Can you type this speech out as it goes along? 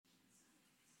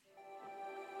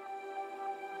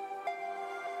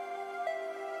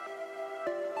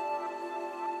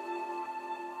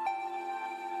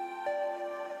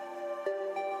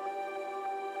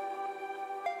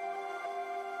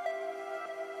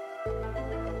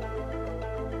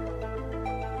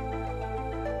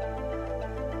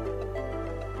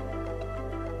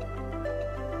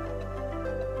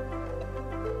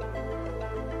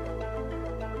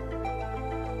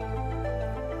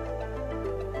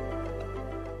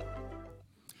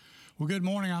Well, good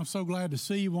morning. I'm so glad to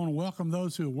see you. I want to welcome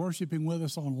those who are worshiping with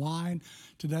us online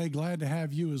today. Glad to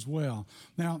have you as well.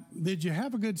 Now, did you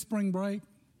have a good spring break?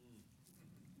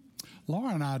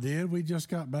 Laura and I did. We just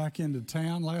got back into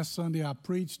town. Last Sunday I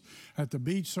preached at the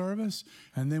beach service,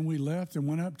 and then we left and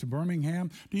went up to Birmingham.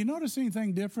 Do you notice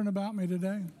anything different about me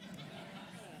today?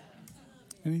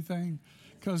 Anything?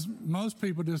 Because most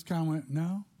people just kind of went,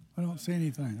 no, I don't see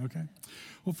anything. Okay.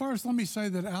 Well, first, let me say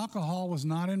that alcohol was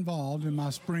not involved in my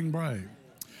spring break.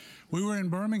 We were in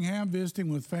Birmingham visiting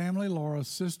with family. Laura's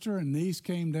sister and niece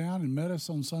came down and met us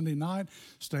on Sunday night,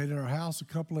 stayed at our house a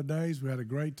couple of days. We had a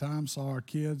great time, saw our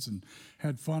kids, and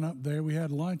had fun up there. We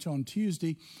had lunch on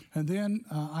Tuesday, and then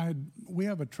we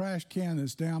have a trash can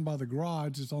that's down by the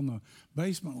garage. It's on the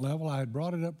basement level. I had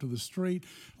brought it up to the street.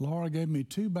 Laura gave me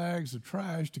 2 bags of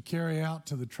trash to carry out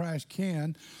to the trash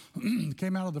can.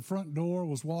 Came out of the front door,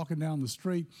 was walking down the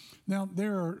street. Now,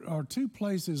 there are 2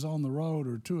 places on the road,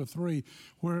 or 2 or 3,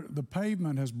 where the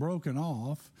pavement has broken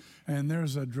off, and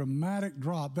there's a dramatic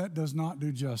drop. That does not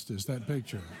do justice, that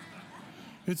picture.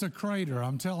 It's a crater,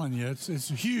 I'm telling you. It's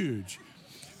huge.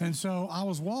 And so I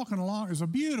was walking along. It was a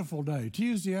beautiful day,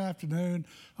 Tuesday afternoon.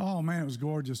 Oh, man, it was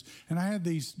gorgeous. And I had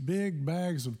these big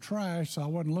bags of trash, so I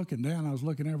wasn't looking down. I was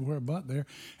looking everywhere but there.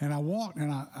 And I walked,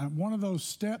 and one of those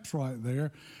steps right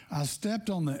there, I stepped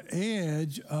on the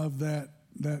edge of that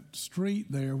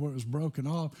street there where it was broken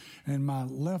off, and my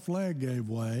left leg gave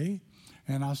way,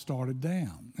 and I started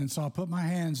down. And so I put my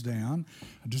hands down.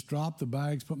 I just dropped the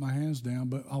bags, put my hands down,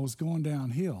 but I was going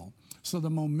downhill. So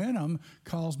the momentum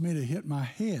caused me to hit my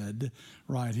head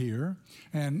right here.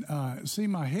 And see,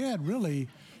 my head really,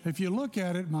 if you look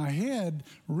at it, my head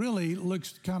really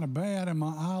looks kind of bad, and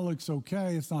my eye looks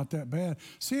okay. It's not that bad.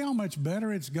 See how much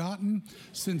better it's gotten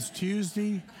since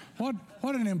Tuesday?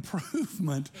 What an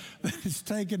improvement that has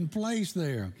taken place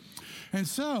there. And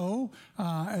so,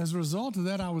 as a result of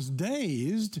that, I was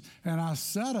dazed, and I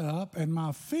sat up, and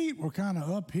my feet were kind of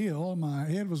uphill. My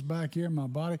head was back here in my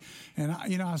body. And,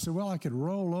 I said, well, I could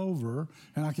roll over,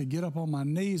 and I could get up on my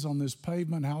knees on this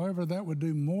pavement. However, that would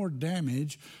do more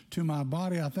damage to my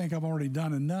body. I think I've already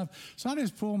done enough. So I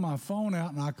just pulled my phone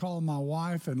out, and I called my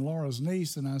wife and Laura's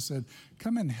niece, and I said,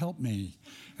 come and help me.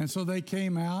 And so they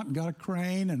came out and got a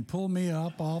crane and pulled me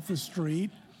up off the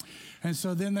street. And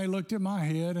so then they looked at my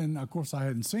head, and of course I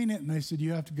hadn't seen it, and they said,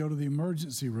 you have to go to the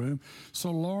emergency room. So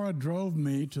Laura drove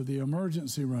me to the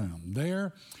emergency room.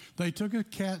 There, they took a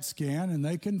CAT scan, and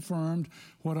they confirmed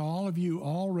what all of you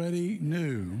already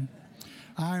knew.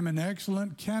 I'm an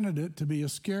excellent candidate to be a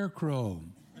scarecrow.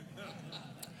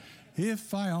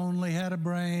 If I only had a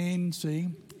brain, see?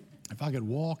 If I could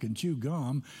walk and chew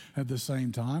gum at the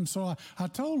same time. So I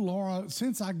told Laura,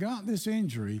 since I got this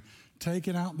injury,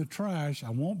 taking out the trash, I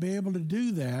won't be able to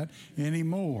do that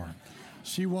anymore.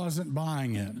 She wasn't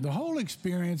buying it. The whole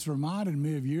experience reminded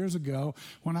me of years ago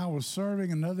when I was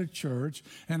serving another church,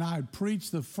 and I had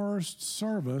preached the first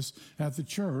service at the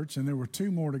church, and there were 2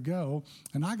 more to go,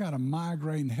 and I got a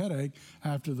migraine headache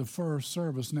after the first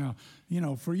service. Now,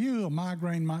 for you, a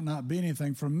migraine might not be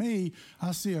anything. For me,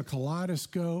 I see a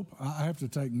kaleidoscope. I have to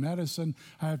take medicine.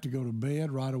 I have to go to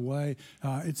bed right away.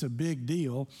 It's a big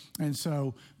deal. And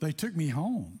so they took me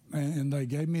home, and they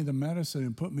gave me the medicine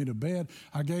and put me to bed.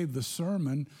 I gave the sermon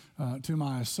to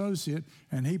my associate,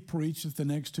 and he preached at the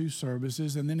next 2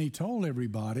 services, and then he told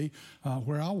everybody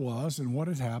where I was and what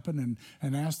had happened,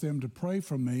 and asked them to pray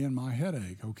for me and my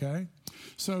headache, okay?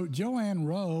 So Joanne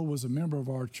Rowe was a member of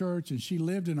our church, and she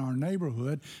lived in our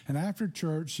neighborhood, and after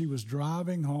church, she was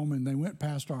driving home, and they went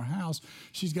past our house.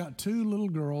 She's got 2 little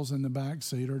girls in the back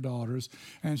seat, her daughters,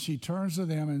 and she turns to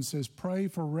them and says, pray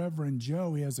for Reverend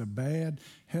Joe. He has a bad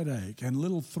headache. And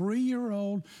little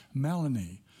 3-year-old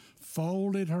Melanie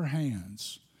folded her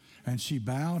hands, and she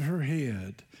bowed her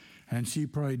head, and she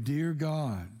prayed, dear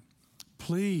God,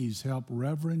 please help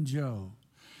Reverend Joe.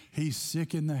 He's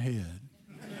sick in the head.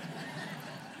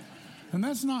 And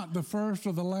that's not the first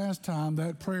or the last time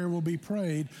that prayer will be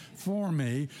prayed for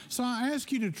me. So I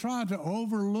ask you to try to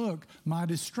overlook my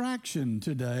distraction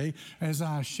today as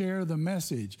I share the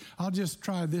message. I'll just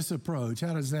try this approach.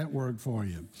 How does that work for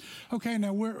you? Okay,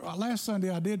 now last Sunday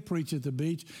I did preach at the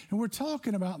beach, and we're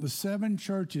talking about the 7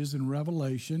 churches in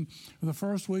Revelation. The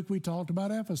first week we talked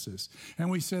about Ephesus, and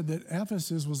we said that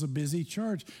Ephesus was a busy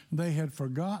church. They had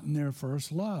forgotten their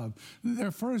first love.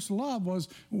 Their first love was,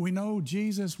 we know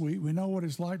Jesus, we know what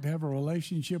it's like to have a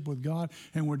relationship with God,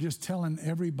 and we're just telling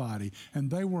everybody.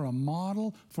 And they were a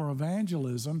model for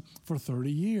evangelism for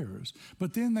 30 years.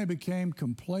 But then they became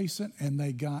complacent, and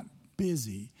they got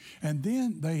busy. And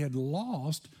then they had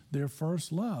lost their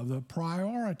first love, the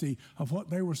priority of what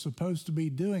they were supposed to be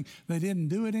doing. They didn't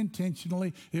do it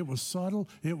intentionally. It was subtle.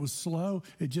 It was slow.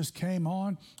 It just came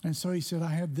on. And so he said, I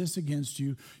have this against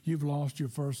you. You've lost your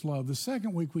first love. The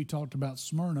second week we talked about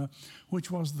Smyrna, which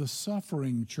was the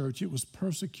suffering church. It was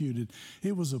persecuted.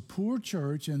 It was a poor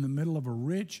church in the middle of a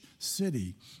rich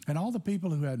city. And all the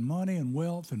people who had money and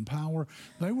wealth and power,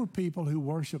 they were people who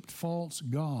worshiped false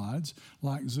gods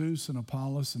like Zeus and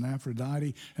Apollos and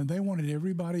Aphrodite, and they wanted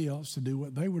everybody else to do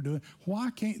what they were doing. Why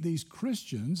can't these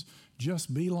Christians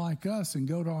just be like us and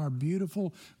go to our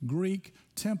beautiful Greek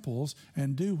temples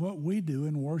and do what we do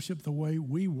and worship the way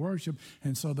we worship?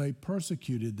 And so they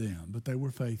persecuted them, but they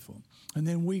were faithful. And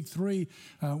then week 3,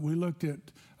 we looked at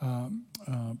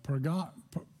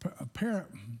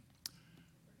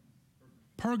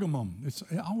Pergamum.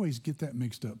 I always get that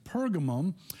mixed up.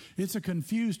 Pergamum, it's a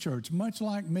confused church, much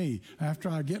like me after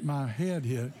I get my head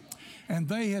hit. And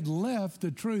they had left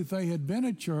the truth. They had been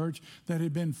a church that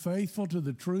had been faithful to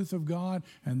the truth of God,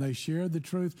 and they shared the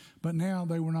truth, but now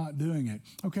they were not doing it.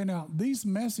 Okay, now these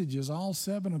messages, all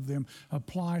 7 of them,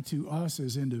 apply to us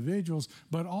as individuals,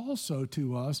 but also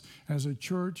to us as a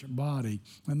church body.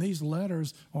 And these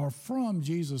letters are from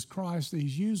Jesus Christ.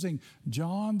 He's using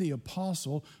John the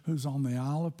Apostle, who's on the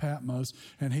Isle of Patmos,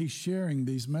 and he's sharing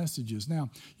these messages. Now,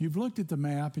 you've looked at the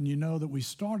map, and you know that we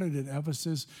started at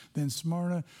Ephesus, then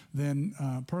Smyrna, then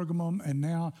Pergamum, and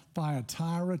now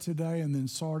Thyatira today, and then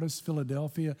Sardis,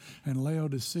 Philadelphia, and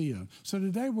Laodicea. So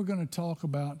today we're going to talk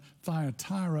about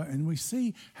Thyatira, and we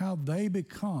see how they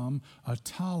become a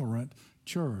tolerant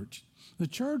church. The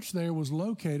church there was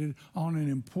located on an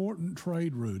important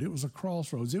trade route. It was a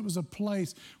crossroads. It was a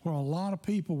place where a lot of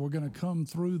people were going to come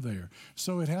through there.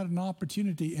 So it had an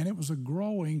opportunity, and it was a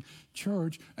growing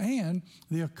church, and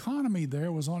the economy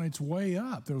there was on its way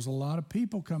up. There was a lot of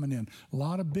people coming in, a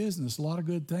lot of business, a lot of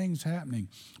good things happening.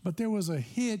 But there was a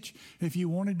hitch if you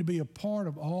wanted to be a part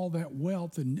of all that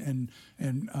wealth and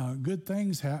good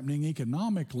things happening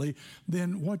economically.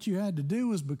 Then what you had to do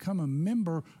was become a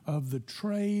member of the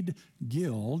trade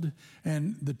guild.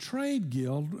 And the trade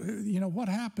guild, what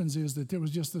happens is that there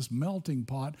was just this melting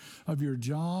pot of your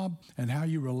job and how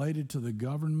you related to the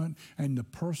government and the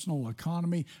personal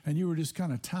economy, and you were just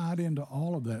kind of tied into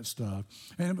all of that stuff.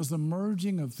 And it was the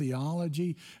merging of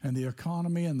theology and the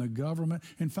economy and the government.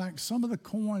 In fact, some of the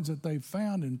coins that they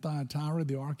found in Thyatira,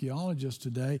 the archaeologists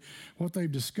today, what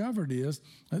they've discovered is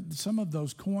that some of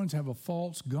those coins have a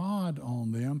false god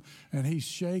on them, and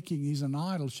he's an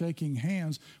idol shaking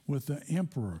hands with the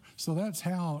emperor. So that's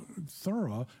how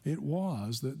thorough it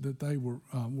was that they were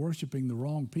worshiping the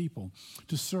wrong people.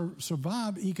 To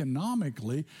survive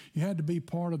economically, you had to be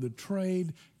part of the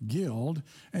trade guild,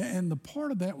 and the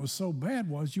part of that was so bad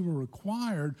was you were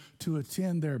required to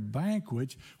attend their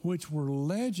banquets, which were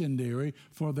legendary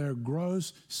for their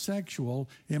gross sexual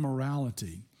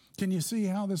immorality. Can you see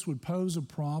how this would pose a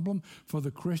problem for the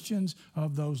Christians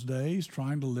of those days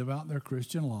trying to live out their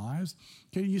Christian lives?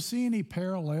 Can you see any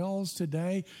parallels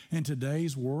today in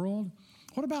today's world?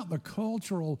 What about the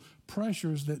cultural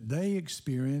pressures that they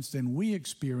experienced and we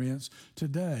experience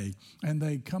today, and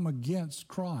they come against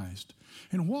Christ?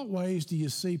 In what ways do you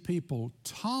see people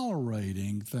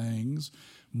tolerating things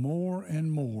more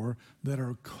and more that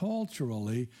are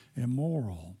culturally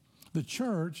immoral? The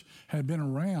church had been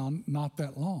around not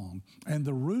that long, and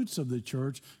the roots of the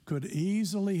church could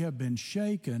easily have been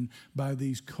shaken by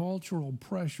these cultural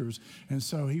pressures, and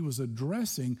so he was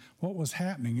addressing what was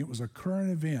happening. It was a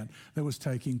current event that was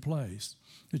taking place.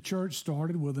 The church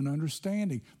started with an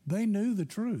understanding. They knew the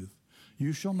truth.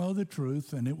 You shall know the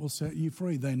truth, and it will set you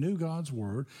free. They knew God's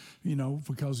word,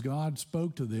 because God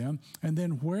spoke to them. And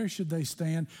then where should they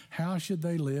stand? How should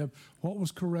they live? What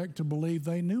was correct to believe?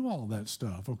 They knew all that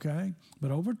stuff, okay? But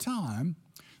over time,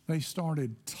 they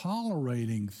started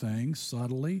tolerating things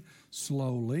subtly,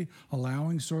 slowly,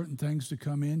 allowing certain things to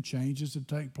come in, changes to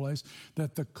take place,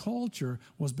 that the culture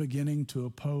was beginning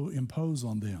to impose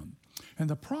on them. And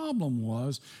the problem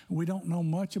was, we don't know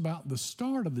much about the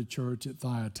start of the church at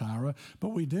Thyatira, but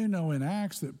we do know in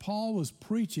Acts that Paul was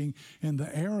preaching in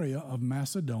the area of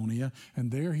Macedonia,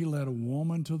 and there he led a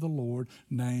woman to the Lord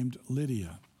named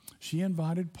Lydia. She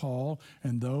invited Paul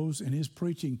and those in his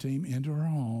preaching team into her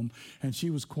home, and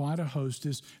she was quite a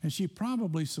hostess, and she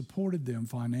probably supported them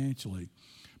financially.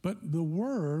 But the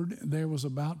word there was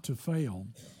about to fail.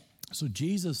 So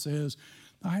Jesus says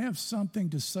I have something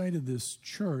to say to this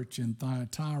church in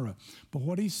Thyatira. But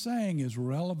what he's saying is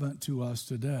relevant to us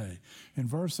today. In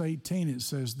verse 18, it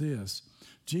says this.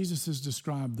 Jesus is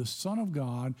described the Son of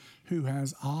God who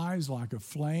has eyes like a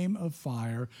flame of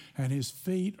fire and his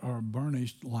feet are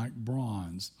burnished like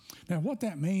bronze. Now, what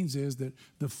that means is that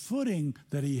the footing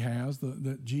that he has,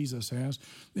 that Jesus has,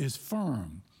 is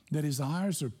firm, that his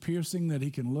eyes are piercing, that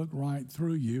he can look right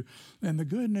through you. And the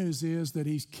good news is that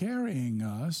he's carrying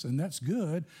us, and that's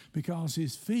good because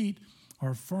his feet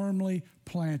are firmly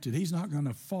planted. He's not going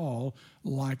to fall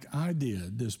like I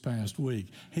did this past week.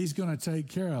 He's going to take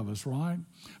care of us, right?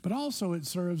 But also it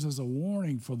serves as a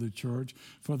warning for the church,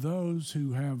 for those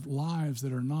who have lives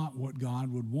that are not what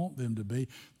God would want them to be.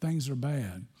 Things are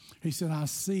bad. He said, I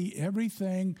see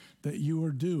everything that you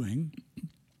are doing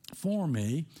for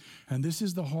me, and this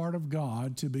is the heart of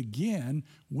God to begin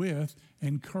with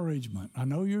encouragement. I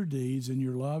know your deeds and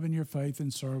your love and your faith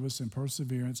and service and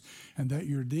perseverance, and that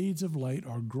your deeds of late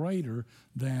are greater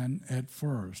than at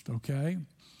first, okay?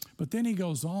 But then he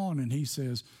goes on and he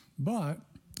says, but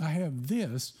I have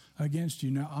this against you.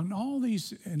 Now, in all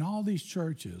these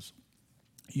churches,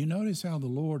 you notice how the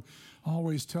Lord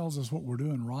always tells us what we're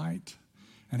doing right?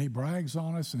 And he brags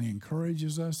on us and he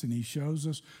encourages us and he shows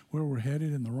us where we're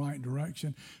headed in the right direction.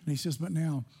 And he says, but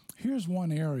now, here's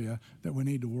one area that we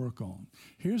need to work on.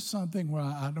 Here's something where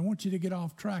I don't want you to get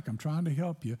off track. I'm trying to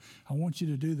help you. I want you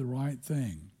to do the right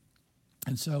thing.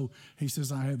 And so he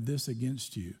says, I have this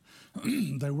against you.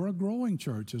 They were a growing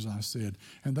church, as I said,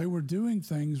 and they were doing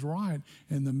things right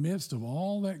in the midst of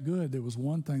all that good. There was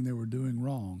one thing they were doing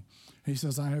wrong. He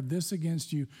says, I have this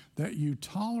against you, that you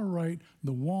tolerate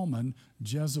the woman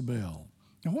Jezebel.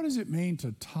 Now, what does it mean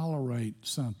to tolerate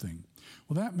something?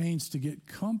 Well, that means to get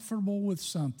comfortable with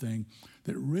something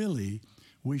that really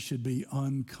we should be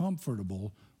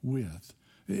uncomfortable with.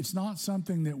 It's not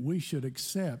something that we should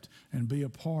accept and be a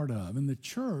part of. And the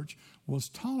church was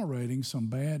tolerating some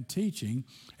bad teaching,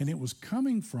 and it was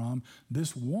coming from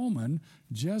this woman,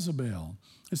 Jezebel.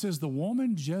 It says, the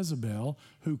woman Jezebel,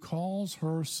 who calls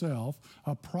herself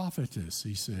a prophetess,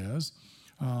 he says,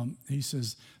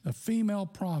 a female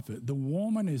prophet. The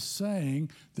woman is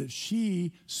saying that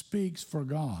she speaks for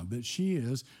God, that she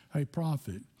is a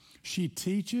prophet. She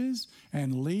teaches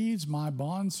and leads my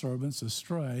bondservants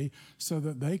astray so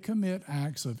that they commit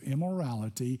acts of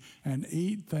immorality and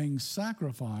eat things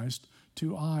sacrificed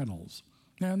to idols.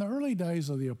 Now, in the early days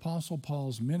of the Apostle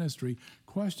Paul's ministry,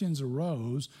 questions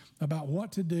arose about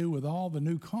what to do with all the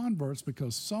new converts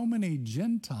because so many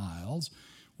Gentiles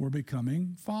were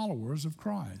becoming followers of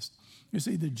Christ. You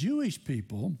see, the Jewish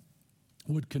people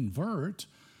would convert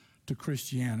to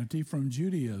Christianity from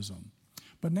Judaism.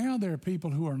 But now there are people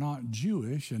who are not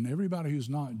Jewish, and everybody who's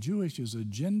not Jewish is a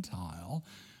Gentile,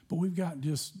 but we've got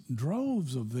just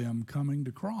droves of them coming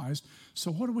to Christ.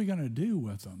 So what are we going to do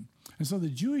with them? And so the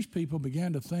Jewish people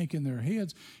began to think in their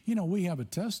heads, we have a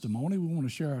testimony. We want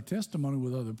to share our testimony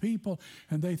with other people.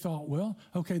 And they thought, well,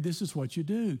 okay, this is what you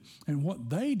do. And what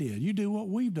they did, you do what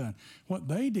we've done. What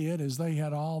they did is they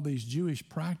had all these Jewish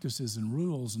practices and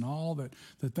rules and all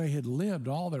that they had lived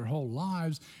all their whole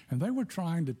lives. And they were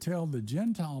trying to tell the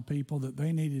Gentile people that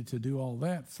they needed to do all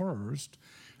that first,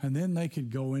 and then they could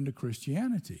go into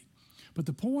Christianity. But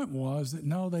the point was that,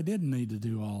 no, they didn't need to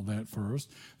do all that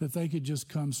first, that they could just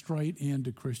come straight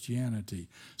into Christianity.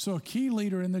 So a key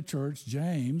leader in the church,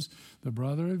 James, the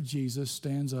brother of Jesus,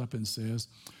 stands up and says,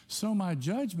 so my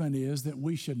judgment is that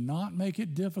we should not make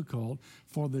it difficult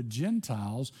for the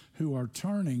Gentiles who are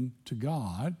turning to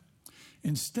God.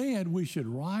 Instead, we should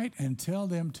write and tell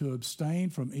them to abstain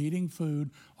from eating food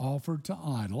offered to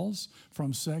idols,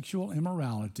 from sexual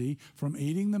immorality, from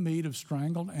eating the meat of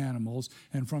strangled animals,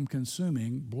 and from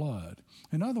consuming blood.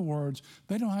 In other words,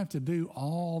 they don't have to do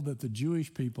all that the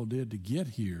Jewish people did to get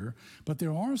here, but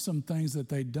there are some things that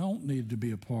they don't need to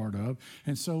be a part of.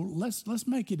 And so let's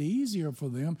make it easier for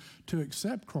them to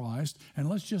accept Christ, and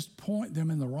let's just point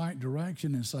them in the right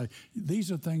direction and say,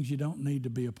 these are things you don't need to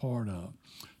be a part of.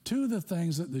 Two of the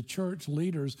things that the church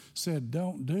leaders said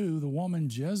don't do, the woman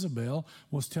Jezebel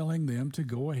was telling them to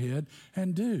go ahead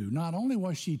and do. Not only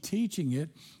was she teaching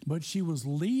it, but she was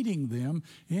leading them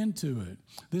into it.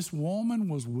 This woman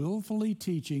was willfully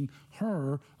teaching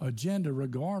her agenda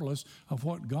regardless of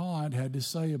what God had to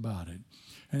say about it.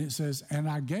 And it says, and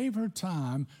I gave her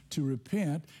time to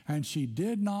repent, and she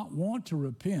did not want to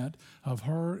repent of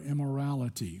her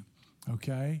immorality.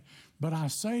 Okay? But I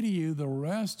say to you, the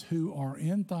rest who are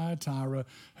in Thyatira,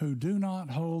 who do not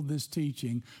hold this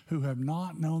teaching, who have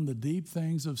not known the deep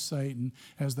things of Satan,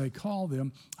 as they call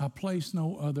them, I place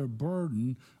no other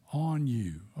burden on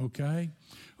you. Okay?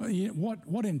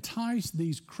 What enticed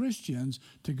these Christians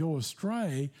to go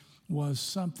astray was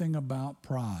something about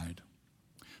pride.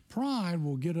 Pride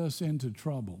will get us into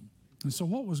trouble. And so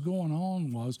what was going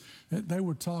on was that they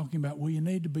were talking about, well, you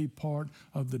need to be part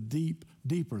of the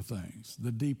deeper things,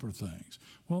 the deeper things.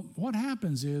 Well, what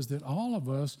happens is that all of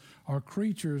us are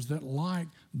creatures that like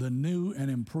the new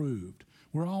and improved.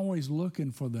 We're always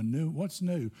looking for the new. What's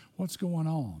new? What's going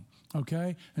on?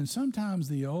 Okay? And sometimes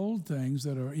the old things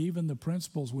that are even the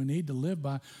principles we need to live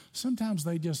by, sometimes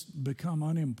they just become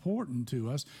unimportant to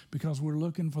us because we're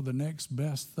looking for the next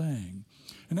best thing.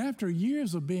 And after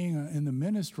years of being in the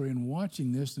ministry and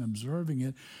watching this and observing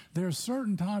it, there are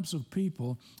certain types of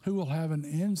people who will have an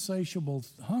insatiable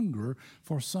hunger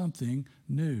for something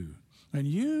new. And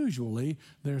usually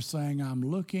they're saying, I'm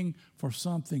looking for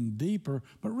something deeper,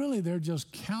 but really they're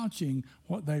just couching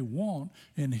what they want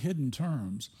in hidden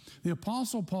terms. The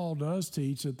Apostle Paul does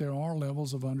teach that there are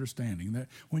levels of understanding, that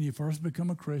when you first become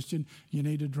a Christian, you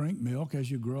need to drink milk.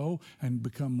 As you grow and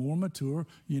become more mature,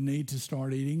 you need to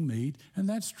start eating meat, and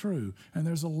that's true. And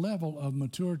there's a level of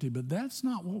maturity, but that's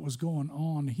not what was going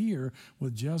on here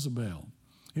with Jezebel.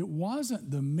 It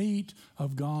wasn't the meat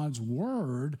of God's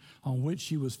word on which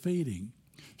she was feeding.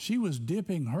 She was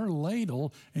dipping her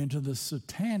ladle into the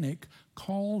satanic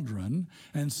cauldron,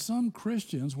 and some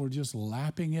Christians were just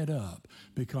lapping it up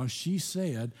because she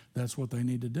said that's what they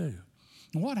need to do.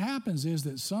 And what happens is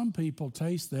that some people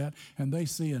taste that and they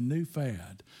see a new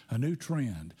fad, a new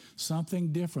trend,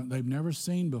 something different they've never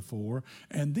seen before,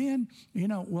 and then,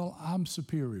 well, I'm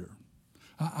superior.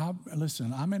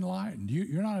 Listen, I'm enlightened.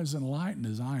 You're not as enlightened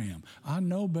as I am. I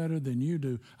know better than you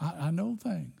do. I know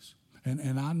things,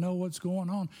 and I know what's going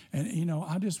on. And,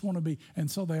 I just want to be,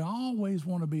 and so they always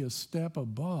want to be a step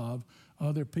above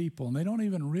other people, and they don't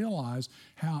even realize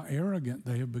how arrogant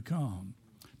they have become.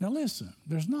 Now, listen,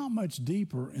 there's not much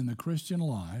deeper in the Christian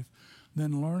life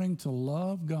than learning to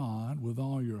love God with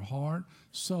all your heart,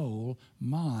 soul,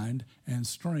 mind, and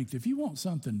strength. If you want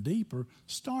something deeper,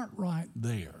 start right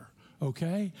there.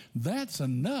 Okay? That's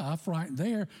enough right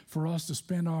there for us to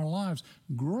spend our lives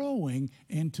growing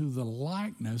into the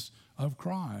likeness of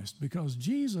Christ. Because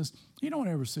Jesus, you don't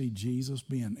ever see Jesus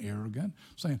being arrogant,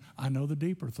 saying, I know the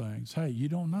deeper things. Hey, you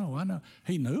don't know. I know.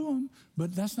 He knew them,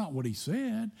 but that's not what he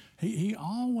said. He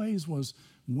always was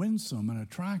winsome and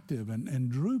attractive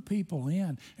and drew people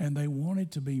in, and they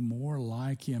wanted to be more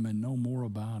like him and know more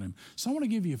about him. So I want to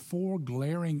give you 4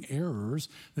 glaring errors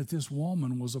that this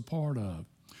woman was a part of.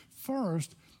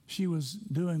 First, she was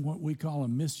doing what we call a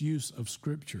misuse of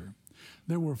Scripture.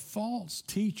 There were false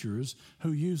teachers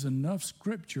who used enough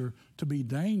Scripture to be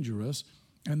dangerous,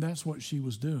 and that's what she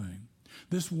was doing.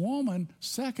 This woman,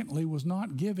 secondly, was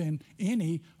not given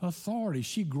any authority.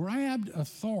 She grabbed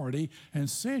authority and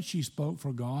said she spoke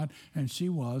for God, and she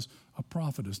was a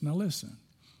prophetess. Now listen,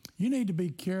 you need to be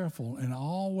careful and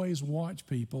always watch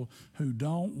people who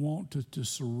don't want to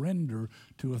surrender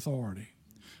to authority.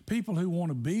 People who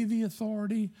want to be the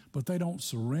authority, but they don't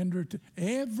surrender to.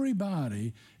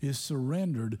 Everybody is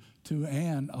surrendered to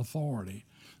an authority,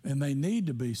 and they need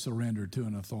to be surrendered to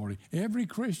an authority. Every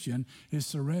Christian is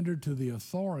surrendered to the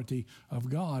authority of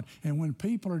God. And when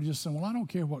people are just saying, well, I don't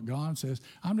care what God says,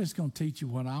 I'm just going to teach you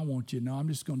what I want you to know. I'm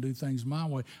just going to do things my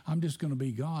way. I'm just going to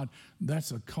be God.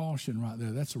 That's a caution right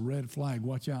there. That's a red flag.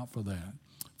 Watch out for that.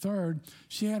 Third,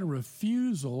 she had a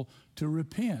refusal to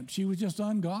repent. She was just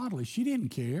ungodly. She didn't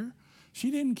care. She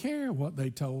didn't care what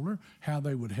they told her, how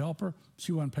they would help her.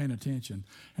 She wasn't paying attention.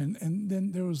 And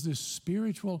then there was this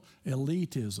spiritual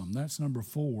elitism. That's number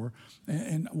 4.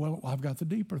 And well, I've got the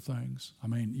deeper things. I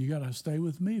mean, you got to stay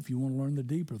with me if you want to learn the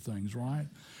deeper things, right?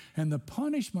 And the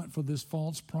punishment for this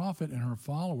false prophet and her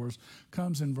followers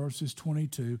comes in verses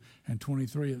 22 and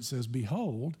 23. It says,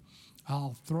 behold,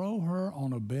 I'll throw her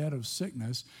on a bed of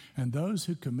sickness, and those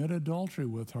who commit adultery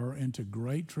with her into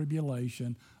great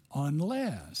tribulation,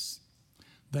 unless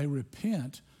they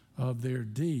repent of their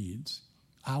deeds.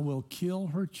 I will kill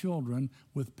her children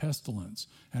with pestilence,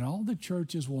 and all the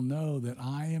churches will know that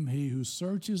I am he who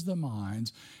searches the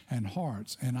minds and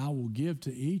hearts, and I will give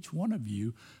to each one of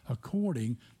you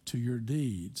according to your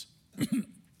deeds.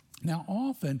 Now,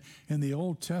 often in the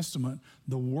Old Testament,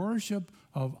 the worship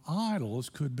of idols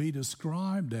could be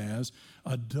described as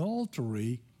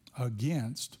adultery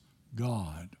against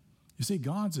God. You see,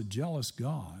 God's a jealous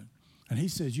God, and he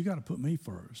says, you got to put me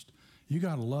first. You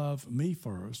got to love me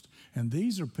first. And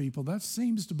these are people, that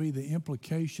seems to be the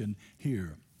implication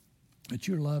here. that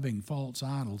you're loving false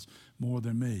idols more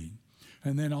than me.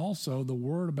 And then also the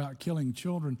word about killing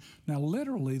children. Now,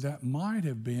 literally, that might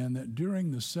have been that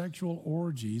during the sexual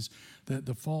orgies that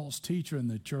the false teacher in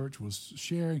the church was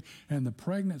sharing and the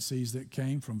pregnancies that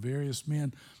came from various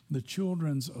men, the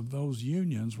children of those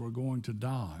unions were going to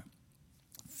die.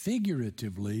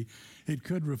 Figuratively, it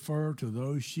could refer to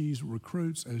those she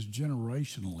recruits as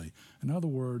generationally. In other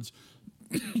words,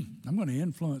 I'm going to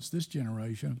influence this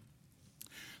generation.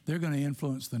 They're going to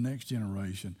influence the next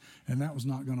generation, and that was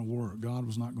not going to work. God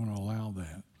was not going to allow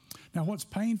that. Now, what's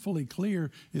painfully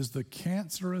clear is the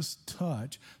cancerous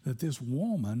touch that this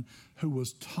woman who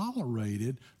was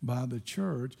tolerated by the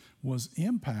church was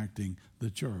impacting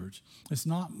the church. It's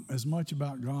not as much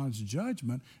about God's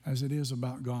judgment as it is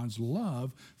about God's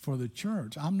love for the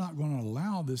church. I'm not going to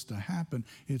allow this to happen.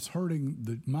 It's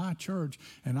hurting my church,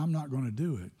 and I'm not going to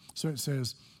do it. So it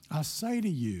says, I say to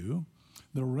you,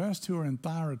 the rest who are in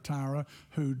Thyatira,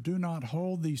 who do not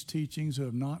hold these teachings, who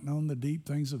have not known the deep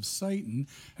things of Satan,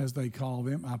 as they call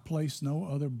them, I place no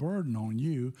other burden on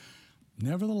you.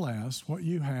 Nevertheless, what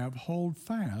you have, hold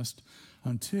fast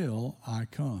until I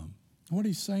come. What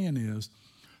he's saying is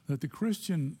that the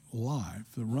Christian life,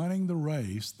 the running the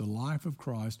race, the life of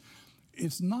Christ,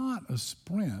 it's not a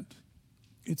sprint,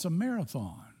 it's a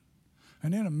marathon.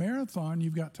 And in a marathon,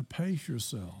 you've got to pace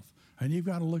yourself. And you've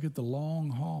got to look at the long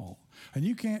haul. And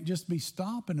you can't just be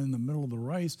stopping in the middle of the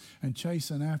race and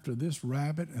chasing after this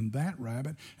rabbit and that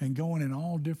rabbit and going in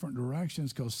all different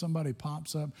directions because somebody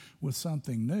pops up with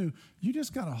something new. You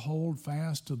just got to hold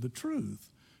fast to the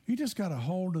truth. You just got to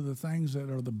hold to the things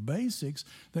that are the basics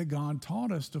that God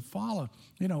taught us to follow.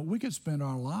 You know, we could spend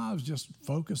our lives just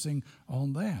focusing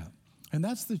on that. And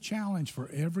that's the challenge for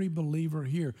every believer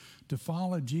here, to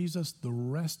follow Jesus the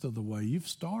rest of the way. You've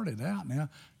started out now,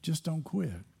 just don't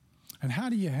quit. And how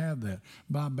do you have that?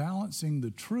 By balancing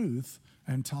the truth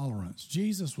and tolerance.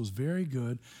 Jesus was very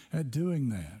good at doing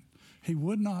that. He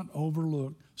would not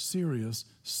overlook serious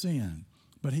sin,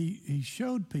 but he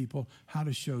showed people how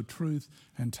to show truth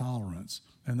and tolerance.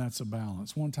 And that's a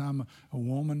balance. One time, a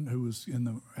woman who was in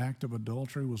the act of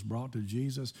adultery was brought to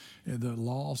Jesus. The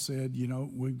law said, you know,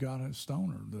 we've got to stone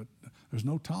her. There's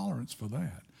no tolerance for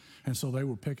that. And so they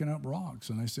were picking up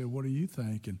rocks, and they said, what do you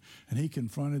think? And he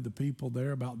confronted the people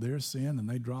there about their sin, and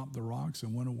they dropped the rocks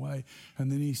and went away.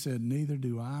 And then he said, neither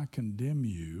do I condemn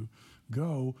you.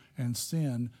 Go and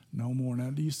sin no more. Now,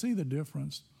 do you see the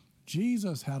difference?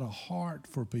 Jesus had a heart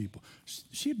for people.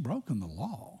 She had broken the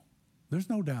law. There's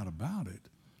no doubt about it.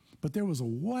 But there was a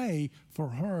way for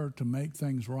her to make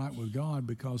things right with God,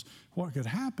 because what could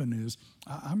happen is,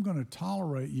 I'm going to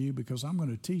tolerate you because I'm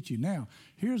going to teach you. Now,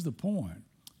 here's the point.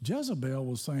 Jezebel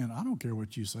was saying, I don't care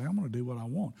what you say. I'm going to do what I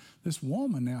want. This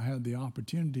woman now had the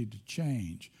opportunity to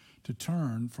change, to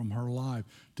turn from her life,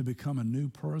 to become a new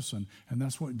person. And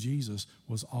that's what Jesus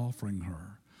was offering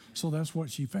her. So that's what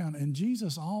she found. And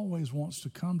Jesus always wants to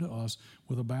come to us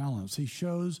with a balance. He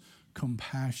shows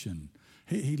compassion.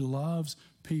 He loves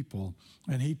people.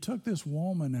 And he took this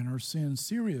woman and her sin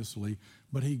seriously,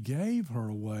 but he gave her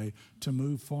a way to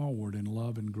move forward in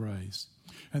love and grace.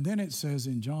 And then it says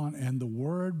in John, and the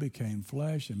Word became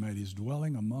flesh and made his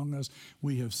dwelling among us.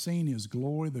 We have seen his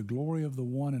glory, the glory of the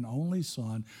one and only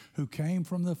Son who came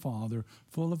from the Father,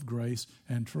 full of grace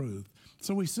and truth.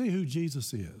 So we see who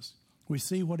Jesus is. We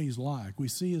see what he's like. We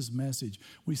see his message.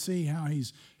 We see how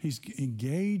he's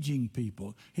engaging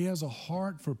people. He has a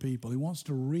heart for people. He wants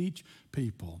to reach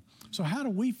people. So how do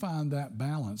we find that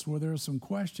balance? Well, there are some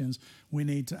questions we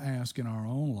need to ask in our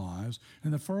own lives.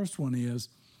 And the first one is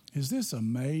this a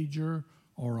major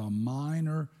or a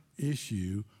minor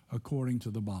issue according to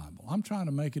the Bible? I'm trying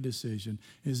to make a decision.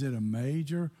 Is it a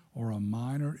major or a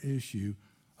minor issue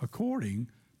according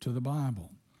to the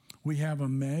Bible? We have a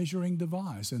measuring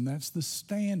device, and that's the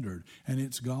standard, and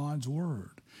it's God's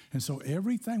Word. And so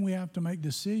everything we have to make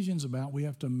decisions about, we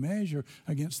have to measure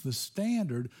against the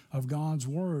standard of God's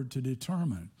Word to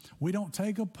determine. We don't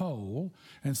take a poll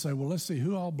and say, well, let's see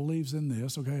who all believes in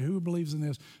this. Okay, who believes in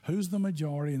this? Who's the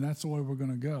majority? And that's the way we're going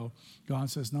to go.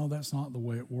 God says, no, that's not the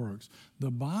way it works.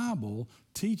 The Bible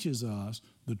teaches us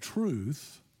the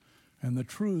truth, and the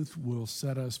truth will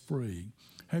set us free.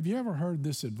 Have you ever heard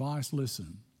this advice?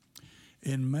 Listen.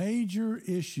 In major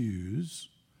issues,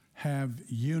 have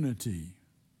unity.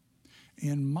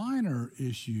 In minor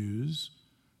issues,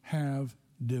 have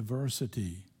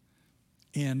diversity.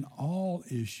 In all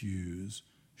issues,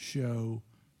 show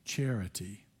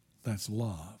charity. That's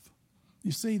love.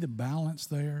 You see the balance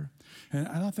there? And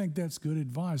I think that's good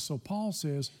advice. So Paul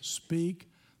says,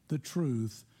 speak the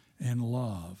truth in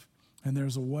love. And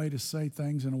there's a way to say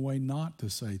things and a way not to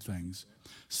say things.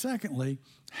 Secondly,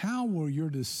 how will your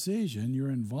decision, your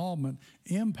involvement,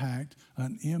 impact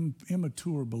an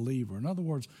immature believer? In other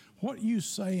words, what you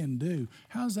say and do,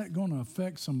 how's that going to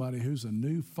affect somebody who's a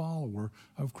new follower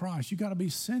of Christ? You got to be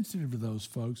sensitive to those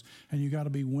folks, and you got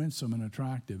to be winsome and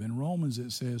attractive. In Romans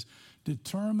it says,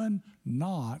 determine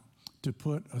not to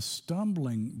put a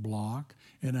stumbling block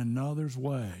in another's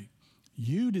way.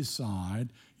 You decide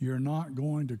you're not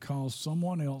going to cause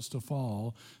someone else to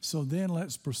fall, so then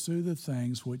let's pursue the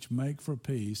things which make for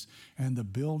peace and the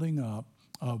building up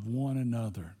of one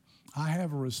another. I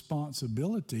have a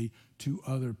responsibility to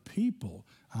other people.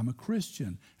 I'm a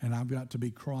Christian, and I've got to be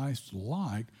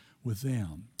Christ-like with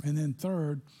them. And then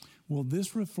third, will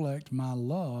this reflect my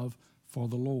love for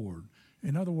the Lord?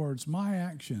 In other words, my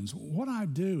actions, what I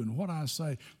do and what I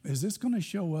say, is this going to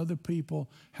show other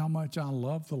people how much I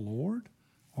love the Lord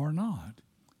or not?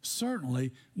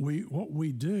 Certainly, what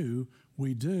we do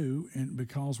and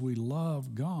because we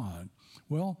love God.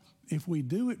 Well, if we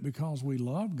do it because we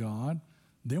love God,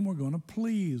 then we're going to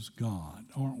please God,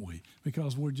 aren't we?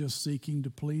 Because we're just seeking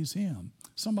to please Him.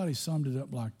 Somebody summed it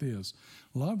up like this: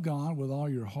 love God with all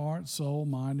your heart, soul,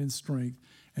 mind, and strength,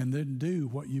 and then do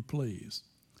what you please.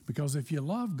 Because if you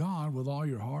love God with all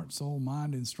your heart, soul,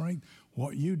 mind, and strength,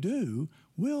 what you do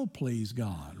will please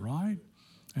God, right?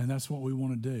 And that's what we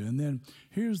want to do. And then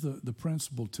here's the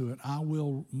principle to it. I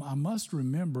must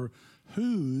remember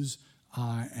whose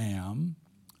I am,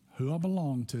 who I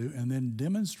belong to, and then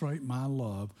demonstrate my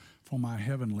love for my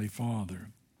Heavenly Father.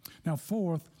 Now,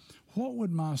 fourth, what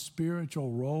would my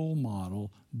spiritual role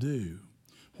model do?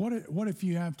 What if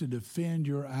you have to defend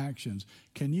your actions?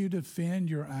 Can you defend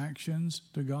your actions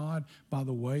to God by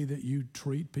the way that you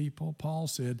treat people? Paul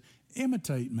said,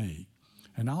 imitate me,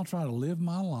 and I'll try to live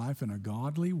my life in a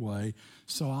godly way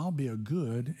so I'll be a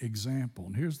good example.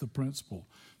 And here's the principle: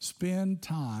 spend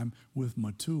time with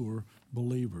mature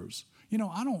believers. You know,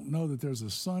 I don't know that there's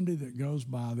a Sunday that goes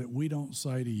by that we don't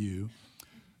say to you,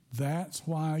 that's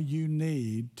why you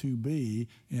need to be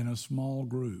in a small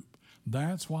group.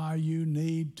 That's why you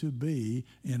need to be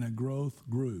in a growth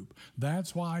group.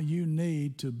 That's why you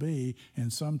need to be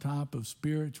in some type of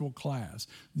spiritual class.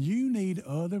 You need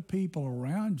other people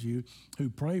around you who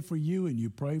pray for you, and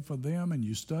you pray for them, and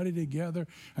you study together,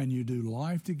 and you do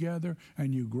life together,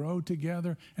 and you grow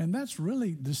together. And that's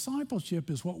really, discipleship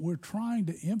is what we're trying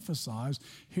to emphasize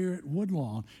here at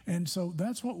Woodlawn. And so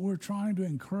that's what we're trying to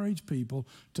encourage people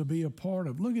to be a part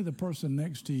of. Look at the person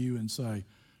next to you and say,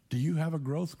 do you have a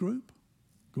growth group?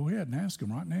 Go ahead and ask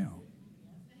them right now.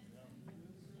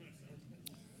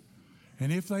 And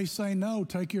if they say no,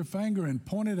 take your finger and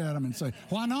point it at them and say,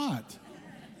 why not?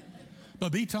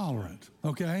 But be tolerant,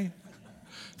 okay?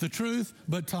 The truth,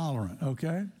 but tolerant,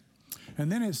 okay? And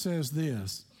then it says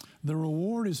this: the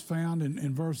reward is found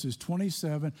in verses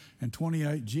 27 and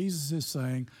 28. Jesus is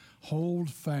saying, hold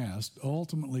fast.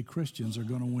 Ultimately, Christians are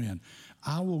going to win.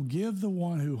 I will give the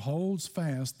one who holds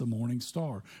fast the morning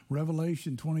star.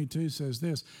 Revelation 22 says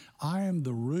this: I am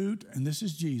the root, and this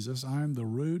is Jesus, I am the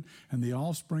root and the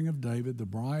offspring of David, the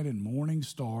bright and morning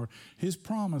star. His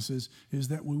promises is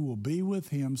that we will be with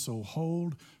him, so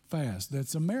hold fast.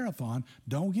 That's a marathon.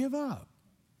 Don't give up.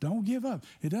 Don't give up.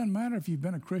 It doesn't matter if you've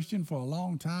been a Christian for a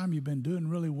long time, you've been doing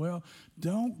really well.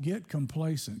 Don't get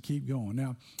complacent. Keep going.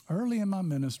 Now, early in my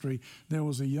ministry, there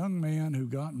was a young man who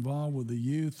got involved with the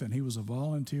youth, and he was a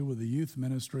volunteer with the youth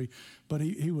ministry, but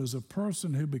he was a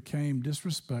person who became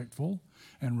disrespectful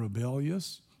and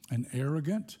rebellious and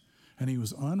arrogant, and he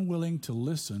was unwilling to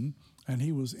listen, and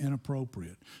he was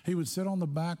inappropriate. He would sit on the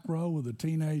back row with the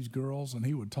teenage girls, and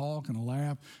he would talk and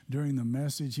laugh during the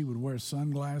message. He would wear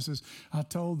sunglasses. I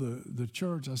told the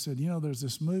church, I said, you know, there's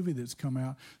this movie that's come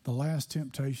out, The Last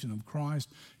Temptation of Christ.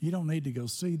 You don't need to go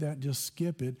see that. Just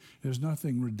skip it. There's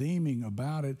nothing redeeming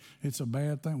about it. It's a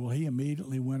bad thing. Well, he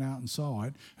immediately went out and saw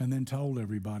it and then told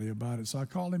everybody about it. So I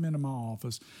called him into my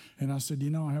office, and I said,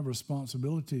 you know, I have a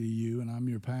responsibility to you, and I'm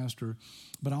your pastor,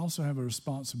 but I also have a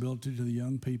responsibility to the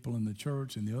young people in the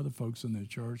church and the other folks in the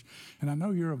church. And I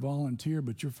know you're a volunteer,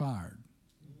 but you're fired.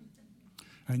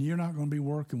 And you're not going to be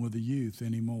working with the youth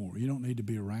anymore. You don't need to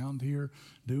be around here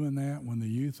doing that when the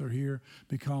youth are here,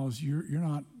 because you're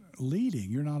not leading.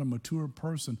 You're not a mature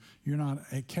person. You're not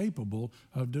capable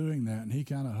of doing that. And he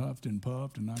kind of huffed and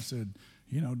puffed, and I said,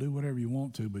 you know, do whatever you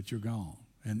want to, but you're gone.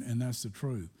 And that's the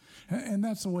truth. And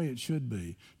that's the way it should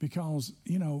be, because,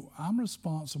 you know, I'm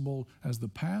responsible as the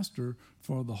pastor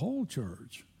for the whole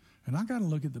church. And I got to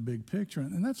look at the big picture.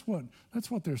 And that's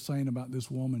what they're saying about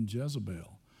this woman,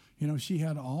 Jezebel. she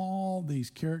had all these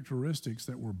characteristics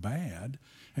that were bad,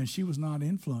 and she was not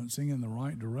influencing in the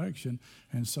right direction.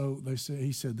 And so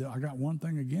he said, I got one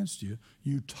thing against you.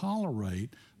 You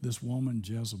tolerate this woman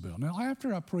Jezebel. Now,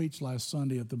 after I preached last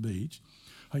Sunday at the beach,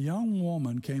 a young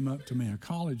woman came up to me, a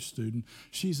college student.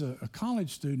 She's a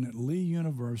college student at Lee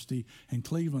University in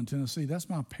Cleveland, Tennessee. That's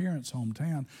my parents'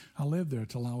 hometown. I lived there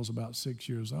till I was about 6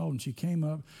 years old. And she came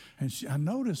up, and I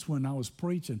noticed when I was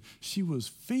preaching, she was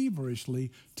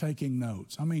feverishly taking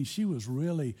notes. I mean, she was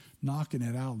really knocking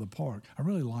it out of the park. I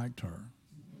really liked her.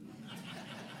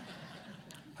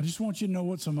 I just want you to know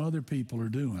what some other people are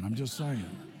doing. I'm just saying.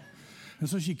 And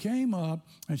so she came up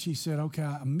and she said, okay,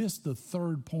 I missed the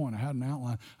third point. I had an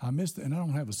outline. I missed it, and I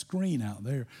don't have a screen out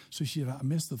there. So she said, I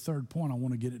missed the third point. I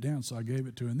want to get it down. So I gave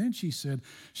it to her. And then she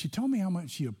told me how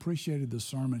much she appreciated the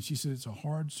sermon. She said, it's a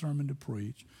hard sermon to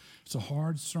preach. It's a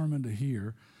hard sermon to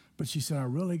hear. But she said, I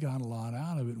really got a lot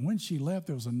out of it. And when she left,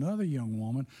 there was another young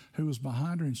woman who was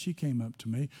behind her, and she came up to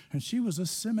me, and she was a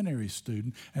seminary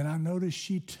student. And I noticed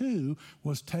she, too,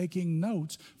 was taking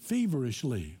notes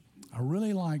feverishly. I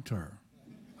really liked her.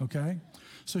 Okay?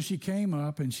 So she came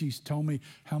up and she told me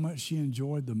how much she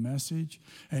enjoyed the message.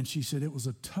 And she said it was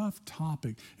a tough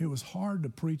topic. It was hard to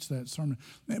preach that sermon.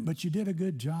 But you did a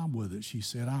good job with it, she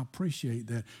said. I appreciate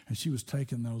that. And she was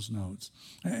taking those notes.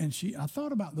 And I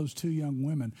thought about those two young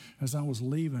women as I was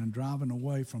leaving and driving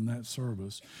away from that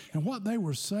service. And what they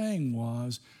were saying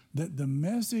was that the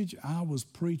message I was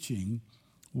preaching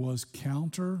was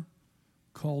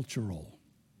counter-cultural.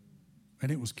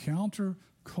 And it was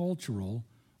counter-cultural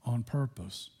on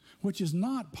purpose, which is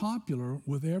not popular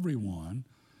with everyone,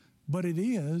 but it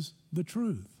is the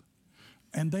truth.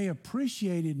 And they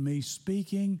appreciated me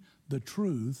speaking the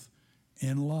truth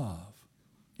in love.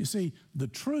 You see, the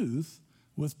truth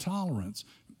with tolerance,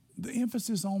 the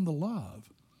emphasis on the love.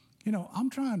 I'm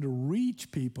trying to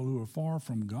reach people who are far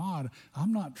from God.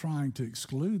 I'm not trying to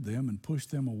exclude them and push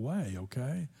them away,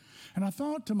 okay? And I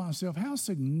thought to myself how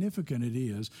significant it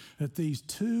is that these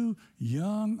two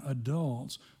young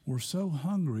adults were so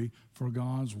hungry for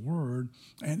God's word.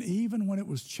 And even when it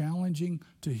was challenging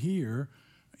to hear,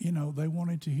 they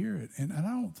wanted to hear it. And I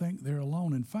don't think they're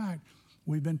alone. In fact,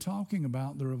 we've been talking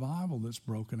about the revival that's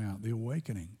broken out, the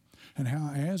awakening, and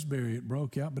how Asbury it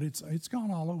broke out, but it's gone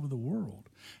all over the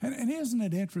world. And isn't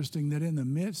it interesting that in the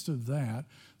midst of that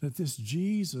this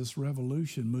Jesus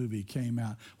Revolution movie came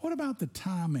out? What about the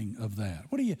timing of that?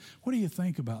 What do you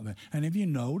think about that? And have you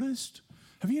noticed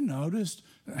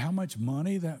how much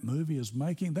money that movie is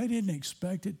making? They didn't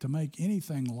expect it to make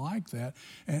anything like that,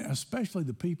 and especially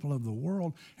the people of the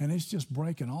world, and it's just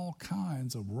breaking all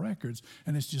kinds of records,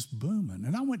 and it's just booming.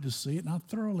 And I went to see it, and I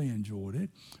thoroughly enjoyed it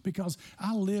because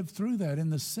I lived through that. In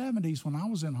the 70s, when I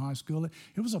was in high school,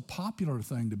 it was a popular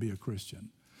thing to be a Christian.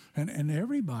 And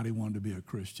everybody wanted to be a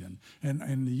Christian.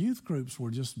 And the youth groups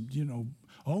were just,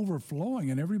 overflowing.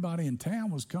 And everybody in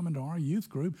town was coming to our youth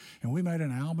group. And we made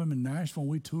an album in Nashville.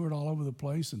 And we toured all over the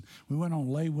place. And we went on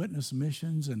lay witness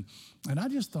missions. And I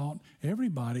just thought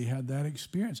everybody had that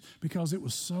experience because it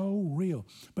was so real.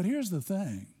 But here's the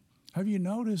thing. Have you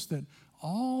noticed that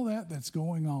all that's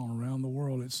going on around the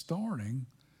world, it's starting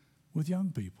with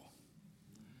young people.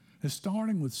 It's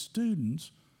starting with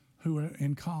students who are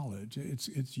in college.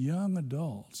 It's young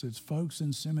adults. It's folks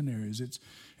in seminaries.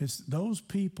 It's those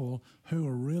people who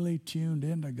are really tuned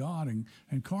into God. And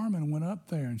Carmen went up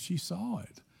there and she saw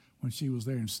it when she was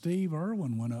there. And Steve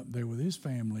Irwin went up there with his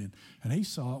family and he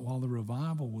saw it while the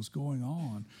revival was going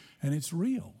on. And it's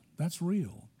real. That's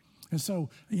real. And so,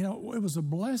 it was a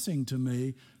blessing to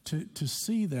me to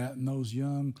see that in those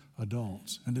young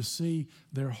adults and to see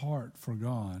their heart for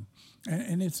God.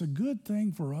 And it's a good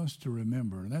thing for us to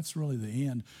remember. And that's really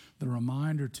the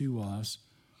reminder to us.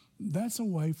 That's a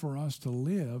way for us to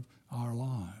live our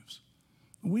lives.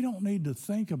 We don't need to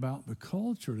think about the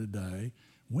culture today.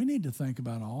 We need to think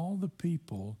about all the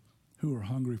people who are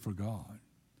hungry for God.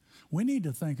 We need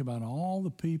to think about all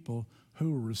the people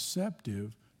who are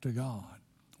receptive to God.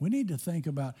 We need to think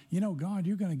about, God,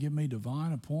 you're going to give me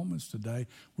divine appointments today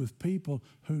with people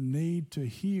who need to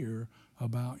hear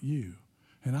about you.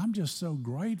 And I'm just so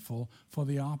grateful for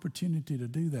the opportunity to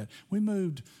do that. We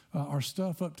moved our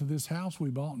stuff up to this house we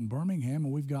bought in Birmingham,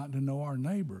 and we've gotten to know our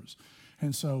neighbors.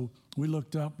 And so we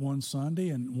looked up one Sunday,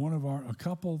 and a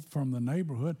couple from the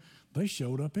neighborhood, they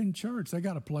showed up in church. They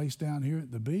got a place down here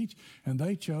at the beach, and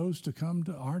they chose to come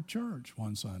to our church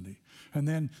one Sunday. And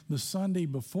then the Sunday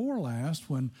before last,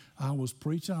 when I was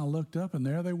preaching, I looked up, and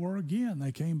there they were again.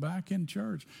 They came back in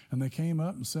church, and they came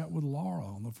up and sat with Laura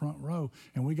on the front row,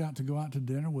 and we got to go out to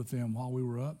dinner with them while we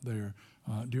were up there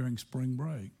during spring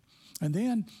break. And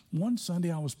then one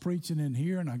Sunday I was preaching in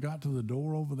here, and I got to the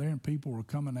door over there, and people were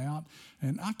coming out.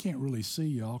 And I can't really see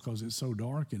y'all because it's so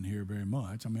dark in here very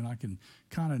much. I mean, I can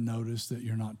kind of notice that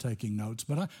you're not taking notes,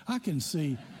 but I can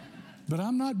see. But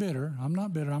I'm not bitter. I'm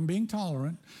not bitter. I'm being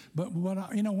tolerant. But when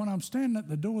I'm standing at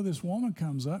the door, this woman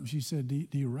comes up and she said,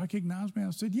 do you recognize me? I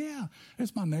said, yeah,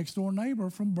 it's my next door neighbor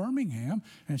from Birmingham.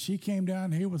 And she came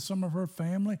down here with some of her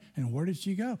family. And where did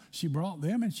she go? She brought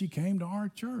them and she came to our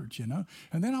church, And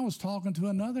then I was talking to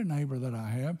another neighbor that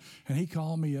I have, and he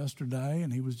called me yesterday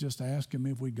and he was just asking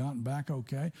me if we'd gotten back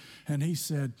okay. And he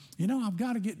said, I've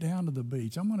got to get down to the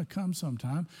beach. I'm going to come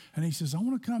sometime. And he says, I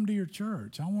want to come to your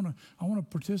church. I want to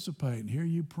participate and hear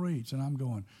you preach. And I'm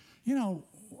going,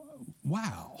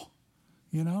 wow.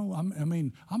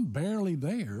 I'm barely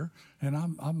there,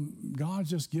 and God's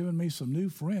just given me some new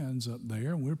friends up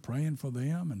there, and we're praying for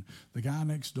them. And the guy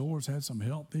next door's had some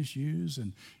health issues,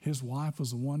 and his wife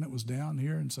was the one that was down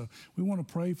here, and so we want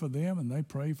to pray for them, and they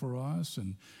pray for us,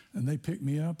 and they pick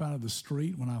me up out of the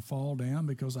street when I fall down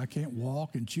because I can't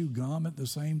walk and chew gum at the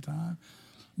same time.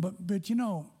 But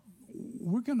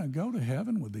we're going to go to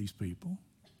heaven with these people.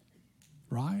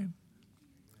 Right?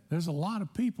 There's a lot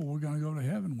of people we're going to go to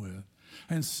heaven with.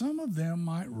 And some of them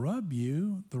might rub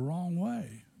you the wrong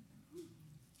way.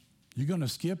 You're going to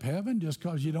skip heaven just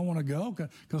because you don't want to go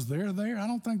because they're there? I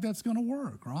don't think that's going to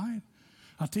work, right?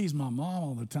 I tease my mom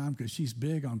all the time because she's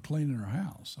big on cleaning her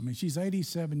house. I mean, she's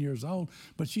 87 years old,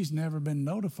 but she's never been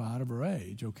notified of her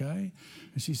age, okay?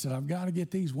 And she said, I've got to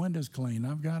get these windows clean.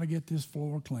 I've got to get this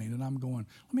floor clean. And I'm going,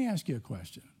 let me ask you a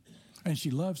question. And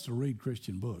she loves to read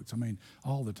Christian books,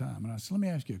 all the time. And I said, let me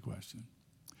ask you a question.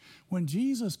 When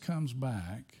Jesus comes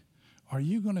back, are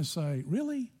you going to say,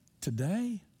 really,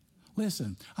 today?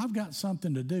 Listen, I've got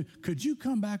something to do. Could you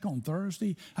come back on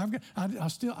Thursday? I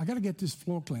got to get this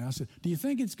floor clean. I said, do you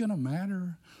think it's going to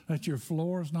matter that your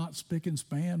floor is not spick and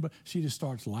span? But she just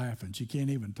starts laughing. She can't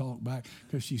even talk back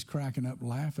because she's cracking up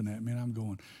laughing at me. And I'm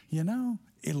going,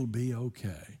 it'll be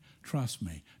okay. Trust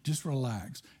me. Just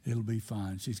relax. It'll be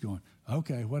fine. She's going,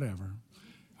 okay, whatever.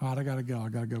 All right, I got to go. I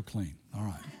got to go clean. All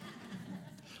right.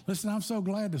 Listen, I'm so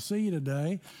glad to see you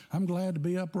today. I'm glad to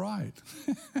be upright.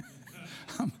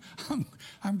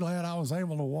 I'm glad I was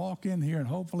able to walk in here and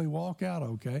hopefully walk out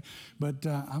okay. But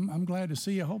I'm glad to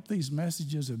see you. I hope these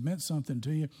messages have meant something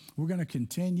to you. We're going to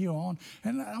continue on.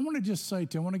 And I want to just say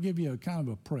to you, I want to give you a kind of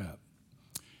a prep.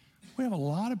 We have a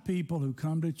lot of people who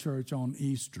come to church on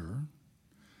Easter,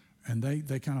 and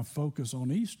they kind of focus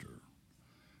on Easter.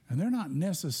 And they're not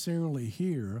necessarily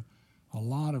here a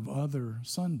lot of other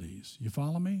Sundays. You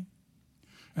follow me?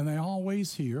 And they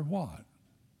always hear what?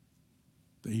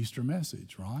 The Easter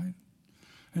message, right?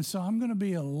 And so I'm going to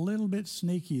be a little bit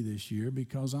sneaky this year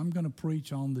because I'm going to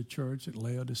preach on the church at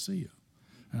Laodicea.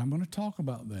 And I'm going to talk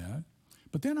about that.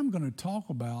 But then I'm going to talk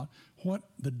about what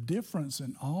the difference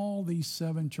in all these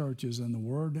 7 churches and the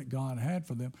word that God had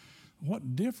for them,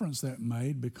 what difference that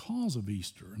made because of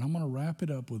Easter. And I'm going to wrap it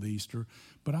up with Easter,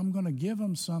 but I'm going to give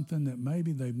them something that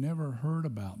maybe they've never heard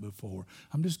about before.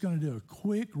 I'm just going to do a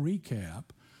quick recap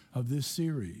of this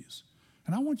series.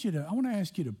 And I want to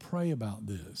ask you to pray about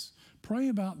this. Pray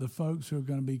about the folks who are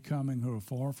going to be coming who are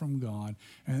far from God,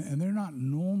 and they're not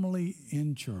normally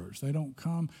in church. They don't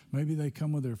come. Maybe they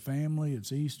come with their family.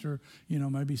 It's Easter.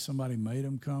 Maybe somebody made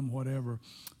them come, whatever.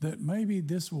 That maybe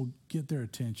this will get their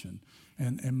attention,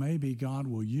 and maybe God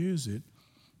will use it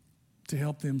to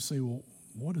help them see, well,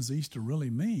 what does Easter really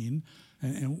mean,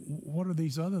 and what are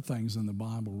these other things in the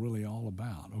Bible really all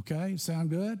about? Okay?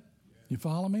 Sound good? You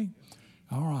follow me?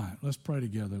 All right, let's pray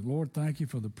together. Lord, thank you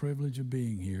for the privilege of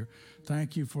being here.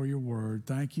 Thank you for your word.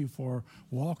 Thank you for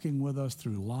walking with us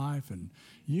through life and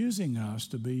using us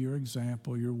to be your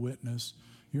example, your witness,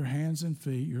 your hands and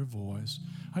feet, your voice.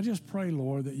 I just pray,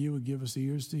 Lord, that you would give us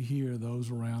ears to hear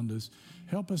those around us.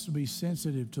 Help us to be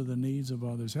sensitive to the needs of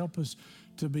others. Help us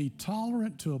to be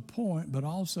tolerant to a point, but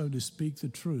also to speak the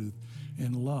truth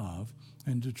in love,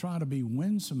 and to try to be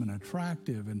winsome and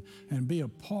attractive and be a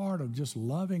part of just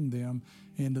loving them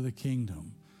into the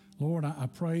kingdom. Lord, I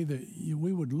pray that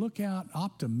we would look out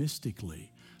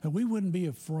optimistically, that we wouldn't be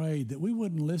afraid, that we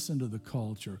wouldn't listen to the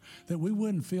culture, that we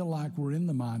wouldn't feel like we're in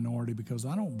the minority, because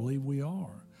I don't believe we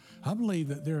are. I believe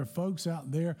that there are folks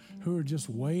out there who are just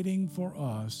waiting for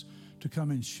us to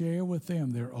come and share with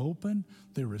them. They're open,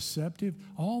 they're receptive.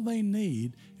 All they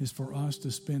need is for us to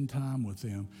spend time with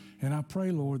them. And I pray,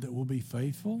 Lord, that we'll be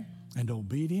faithful and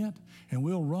obedient, and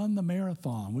we'll run the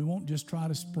marathon. We won't just try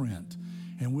to sprint.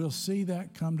 And we'll see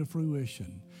that come to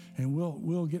fruition. And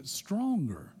we'll get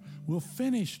stronger. We'll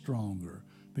finish stronger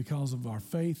because of our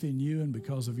faith in you and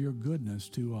because of your goodness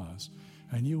to us.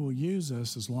 And you will use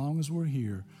us as long as we're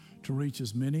here to reach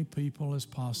as many people as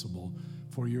possible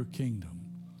for your kingdom.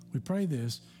 We pray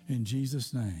this in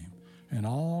Jesus' name. And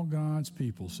all God's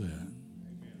people said,